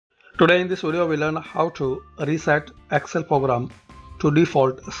Today in this video we learn how to reset Excel program to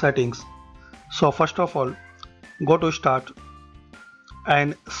default settings. So first of all, go to Start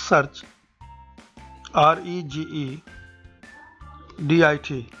and search REGEDIT.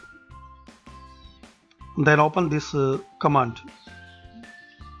 Then open this command.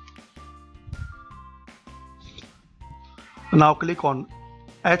 Now click on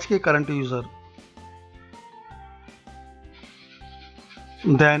HK current user.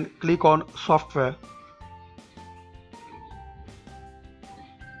 Then click on software.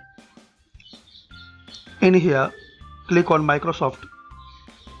 In here, click on Microsoft.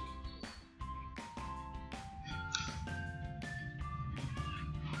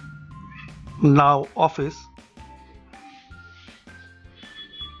 Now Office.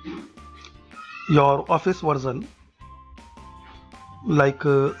 Your Office version like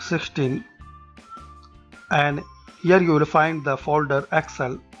 16, and here you will find the folder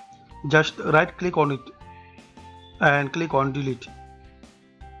Excel. Just right click on it and click on delete.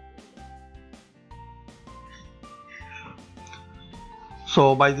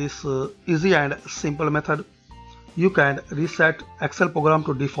 So by this easy and simple method, you can reset Excel program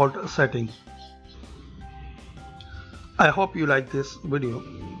to default setting. I hope you like this video.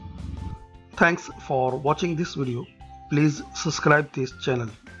 Thanks for watching this video. Please subscribe this channel.